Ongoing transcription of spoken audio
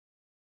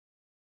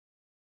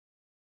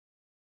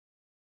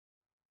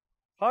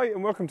Hi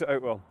and welcome to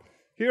Outwell.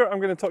 Here I'm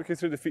going to talk you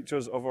through the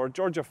features of our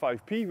Georgia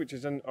 5P, which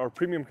is in our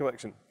premium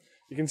collection.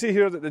 You can see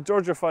here that the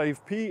Georgia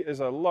 5P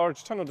is a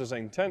large tunnel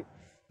design tent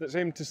that's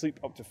aimed to sleep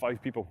up to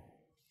 5 people.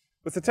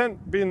 With the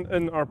tent being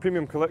in our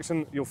premium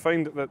collection, you'll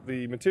find that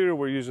the material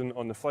we're using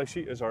on the fly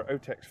sheet is our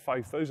Outtex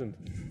 5000.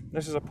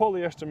 This is a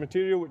polyester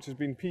material which has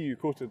been PU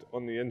coated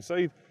on the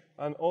inside,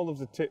 and all of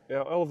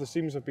the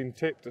seams have been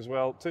taped as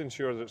well to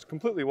ensure that it's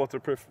completely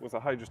waterproof with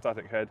a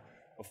hydrostatic head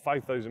of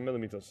 5,000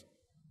 millimeters.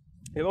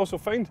 You'll also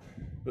find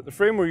that the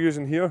frame we're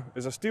using here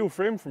is a steel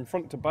frame from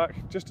front to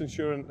back, just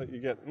ensuring that you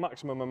get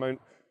maximum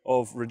amount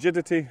of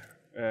rigidity,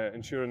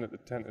 ensuring that the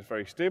tent is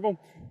very stable.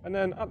 And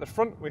then at the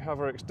front we have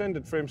our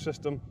extended frame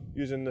system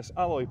using this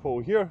alloy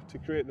pole here to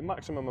create the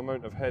maximum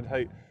amount of head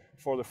height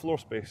for the floor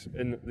space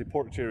in the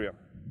porch area.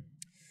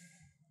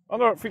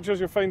 Other features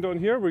you'll find on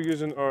here, we're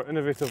using our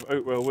innovative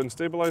Outwell wind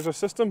stabilizer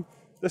system.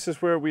 This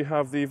is where we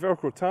have the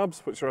Velcro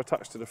tabs which are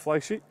attached to the fly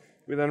sheet.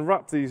 We then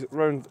wrap these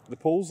around the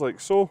poles like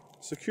so,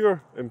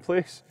 secure in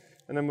place,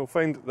 and then we'll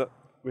find that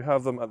we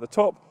have them at the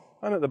top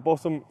and at the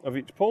bottom of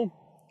each pole.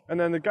 And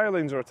then the guy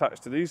lines are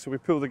attached to these, so we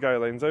pull the guy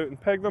lines out and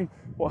peg them.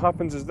 What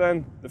happens is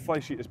then the fly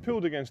sheet is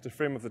pulled against the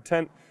frame of the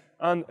tent,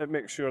 and it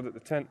makes sure that the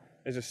tent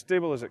is as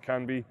stable as it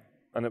can be,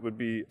 and it would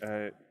be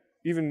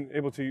even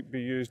able to be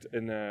used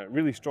in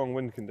really strong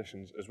wind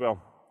conditions as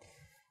well.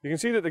 You can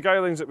see that the guy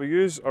lines that we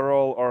use are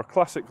all our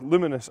classic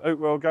luminous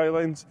Outwell guy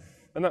lines,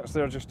 and that's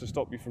there just to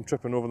stop you from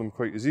tripping over them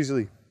quite as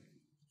easily.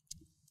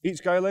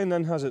 Each guy line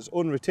then has its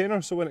own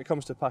retainer, so when it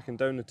comes to packing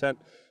down the tent,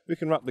 we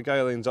can wrap the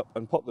guy lines up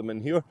and pop them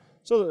in here,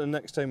 so that the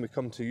next time we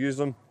come to use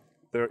them,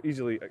 they're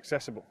easily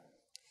accessible.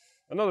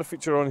 Another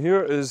feature on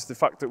here is the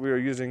fact that we are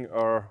using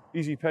our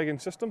easy pegging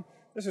system.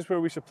 This is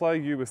where we supply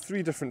you with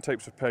 3 different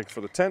types of pegs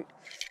for the tent.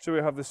 So we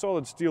have the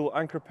solid steel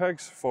anchor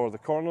pegs for the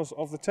corners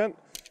of the tent.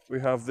 We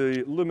have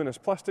the luminous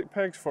plastic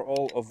pegs for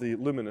all of the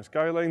luminous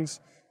guy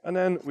lines. And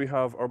then we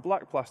have our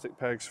black plastic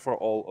pegs for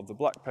all of the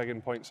black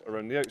pegging points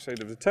around the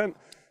outside of the tent.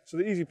 So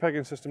the easy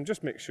pegging system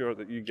just makes sure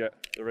that you get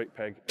the right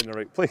peg in the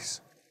right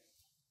place.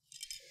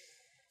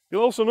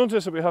 You'll also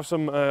notice that we have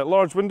some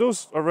large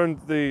windows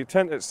around the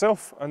tent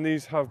itself, and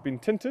these have been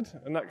tinted,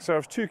 and that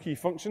serves 2 key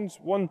functions.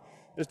 One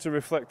is to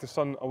reflect the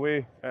sun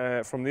away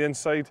from the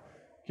inside,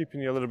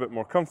 keeping you a little bit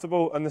more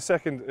comfortable, and the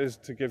second is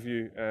to give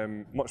you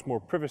much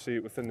more privacy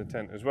within the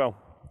tent as well.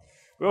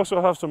 We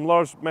also have some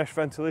large mesh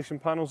ventilation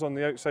panels on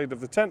the outside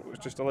of the tent, which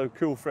just allow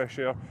cool, fresh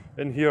air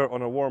in here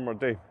on a warmer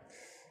day.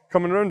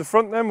 Coming around the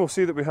front then, we'll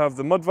see that we have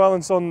the mud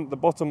valance on the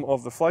bottom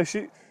of the fly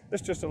sheet.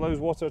 This just allows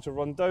water to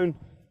run down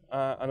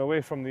and away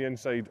from the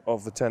inside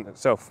of the tent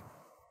itself.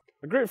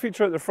 A great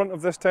feature at the front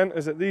of this tent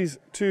is that these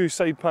 2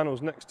 side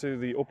panels next to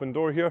the open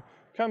door here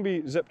can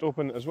be zipped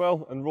open as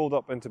well and rolled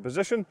up into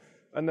position,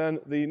 and then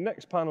the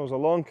next panels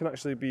along can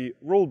actually be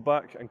rolled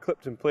back and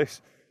clipped in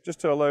place just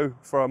to allow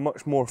for a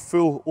much more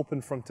full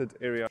open fronted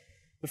area.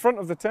 The front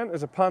of the tent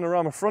is a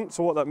panorama front,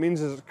 so what that means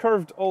is it's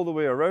curved all the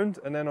way around,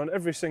 and then on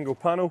every single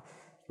panel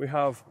we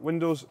have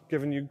windows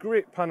giving you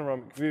great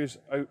panoramic views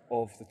out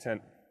of the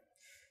tent.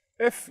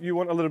 If you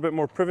want a little bit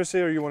more privacy,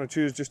 or you want to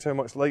choose just how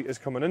much light is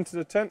coming into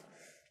the tent,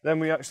 then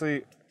we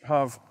actually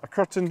have a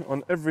curtain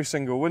on every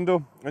single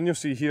window, and you'll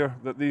see here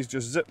that these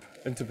just zip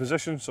into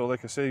position. So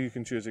like I say, you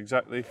can choose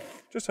exactly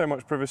just how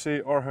much privacy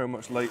or how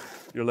much light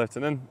you're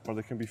letting in, or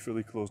they can be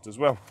fully closed as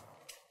well.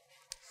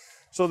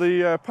 So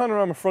the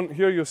panorama front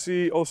here, you'll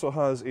see, also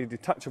has a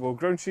detachable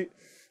ground sheet.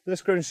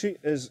 This ground sheet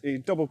is a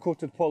double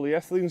coated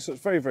polyethylene, so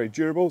it's very, very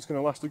durable. It's going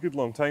to last a good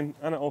long time,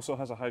 and it also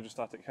has a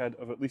hydrostatic head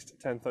of at least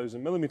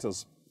 10,000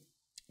 millimeters.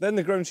 Then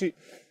the ground sheet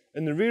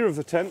in the rear of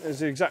the tent is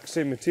the exact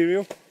same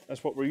material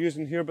as what we're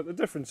using here, but the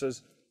difference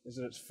is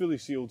that it's fully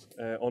sealed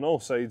on all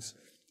sides,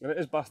 and it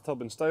is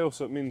bathtub in style,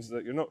 so it means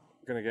that you're not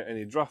going to get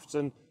any drafts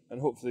in, and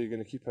hopefully you're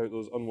going to keep out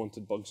those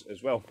unwanted bugs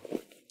as well.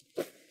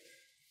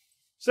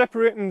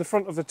 Separating the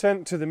front of the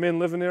tent to the main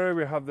living area,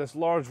 we have this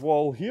large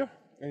wall here,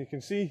 and you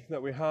can see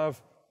that we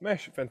have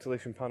mesh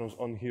ventilation panels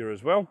on here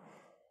as well,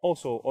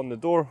 also on the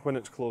door when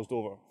it's closed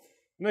over.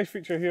 The nice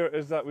feature here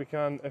is that we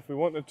can, if we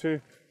wanted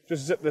to,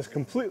 just zip this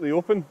completely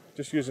open,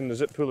 just using the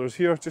zip pullers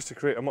here, just to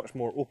create a much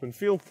more open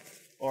feel,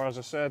 or as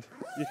I said,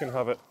 you can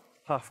have it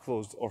half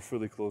closed or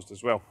fully closed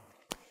as well.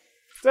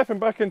 Stepping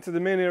back into the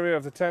main area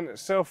of the tent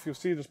itself, you'll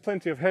see there's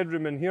plenty of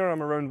headroom in here.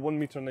 I'm around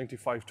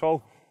 1.95 m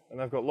tall,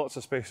 and I've got lots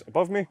of space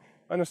above me,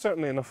 and there's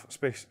certainly enough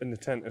space in the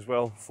tent as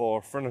well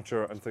for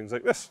furniture and things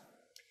like this.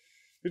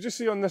 You just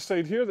see on this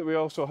side here that we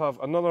also have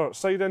another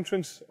side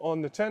entrance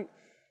on the tent,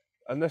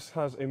 and this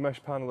has a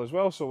mesh panel as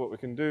well, so what we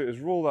can do is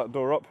roll that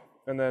door up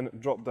and then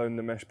drop down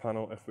the mesh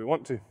panel if we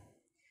want to.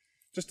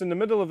 Just in the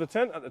middle of the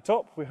tent at the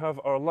top we have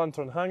our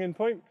lantern hanging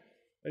point,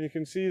 and you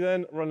can see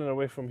then running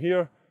away from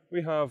here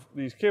we have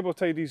these cable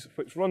tidies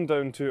which run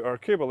down to our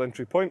cable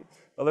entry point,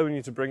 allowing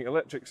you to bring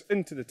electrics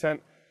into the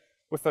tent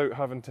without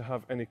having to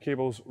have any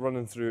cables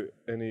running through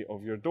any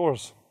of your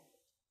doors.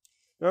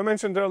 Now, I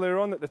mentioned earlier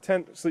on that the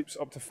tent sleeps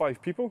up to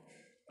 5 people,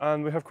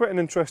 and we have quite an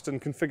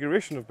interesting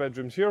configuration of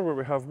bedrooms here, where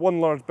we have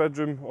one large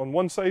bedroom on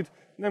one side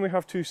and then we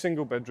have 2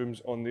 single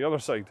bedrooms on the other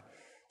side.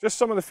 Just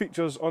some of the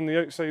features on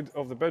the outside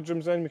of the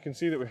bedrooms then, we can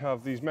see that we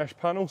have these mesh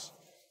panels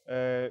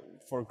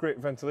for great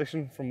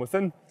ventilation from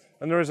within,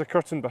 and there is a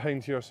curtain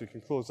behind here so you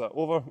can close that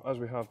over as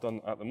we have done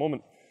at the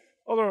moment.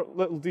 Other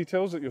little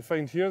details that you'll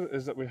find here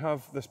is that we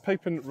have this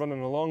piping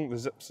running along the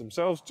zips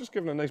themselves, just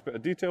giving a nice bit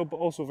of detail but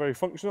also very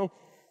functional,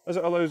 as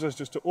it allows us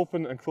just to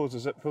open and close the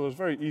zip pullers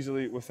very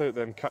easily without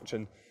them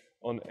catching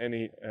on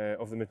any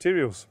of the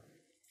materials.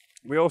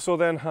 We also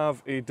then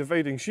have a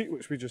dividing sheet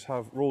which we just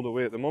have rolled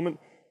away at the moment,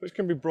 which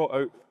can be brought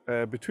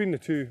out between the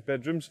two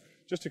bedrooms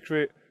just to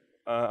create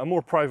a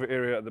more private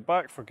area at the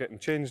back for getting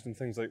changed and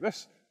things like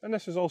this. And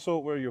this is also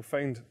where you'll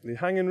find the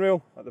hanging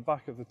rail at the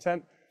back of the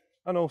tent,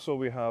 and also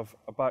we have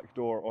a back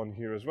door on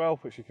here as well,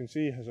 which you can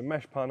see has a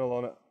mesh panel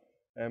on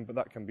it, but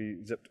that can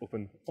be zipped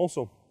open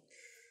also.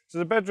 So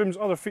the bedroom's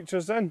other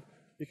features then,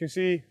 you can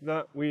see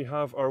that we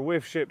have our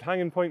wave-shaped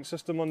hanging point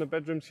system on the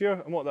bedrooms here,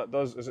 and what that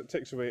does is it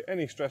takes away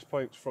any stress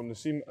points from the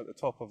seam at the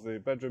top of the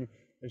bedroom,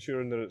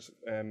 ensuring that it's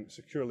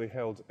securely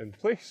held in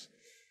place.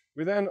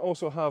 We then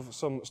also have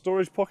some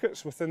storage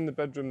pockets within the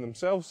bedroom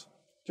themselves,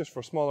 just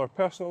for smaller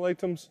personal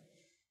items.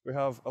 We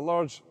have a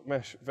large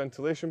mesh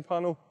ventilation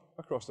panel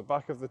across the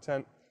back of the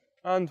tent,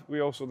 and we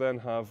also then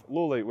have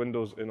low light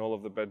windows in all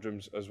of the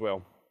bedrooms as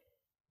well.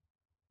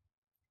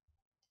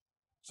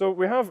 So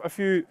we have a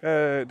few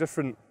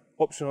different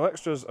optional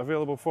extras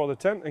available for the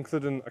tent,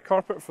 including a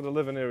carpet for the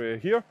living area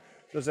here.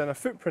 There's then a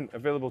footprint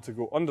available to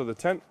go under the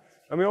tent,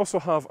 and we also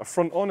have a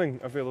front awning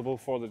available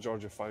for the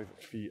Georgia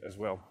 5P as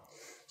well.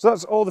 So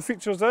that's all the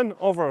features then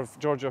of our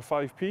Georgia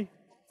 5P.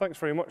 Thanks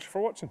very much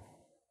for watching.